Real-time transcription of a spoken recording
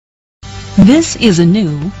This is a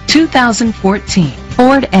new 2014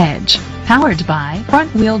 Ford Edge, powered by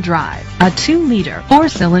front-wheel drive, a 2-liter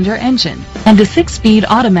 4-cylinder engine, and a 6-speed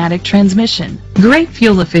automatic transmission. Great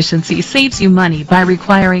fuel efficiency saves you money by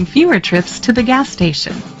requiring fewer trips to the gas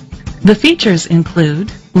station. The features include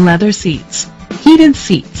leather seats, heated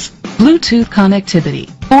seats, Bluetooth connectivity,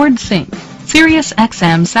 Ford Sync, Sirius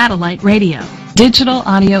XM satellite radio, digital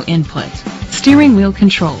audio input, steering wheel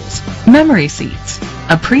controls, memory seats,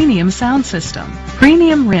 a premium sound system,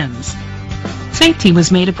 premium rims. Safety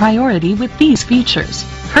was made a priority with these features: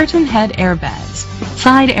 curtain head airbags,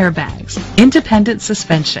 side airbags, independent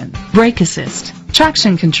suspension, brake assist,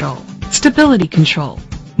 traction control, stability control.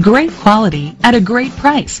 Great quality at a great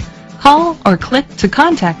price. Call or click to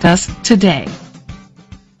contact us today.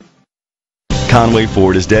 Conway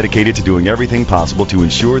Ford is dedicated to doing everything possible to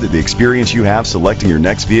ensure that the experience you have selecting your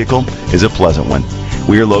next vehicle is a pleasant one.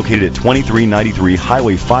 We are located at 2393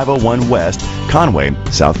 Highway 501 West, Conway,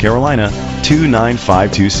 South Carolina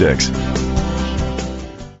 29526.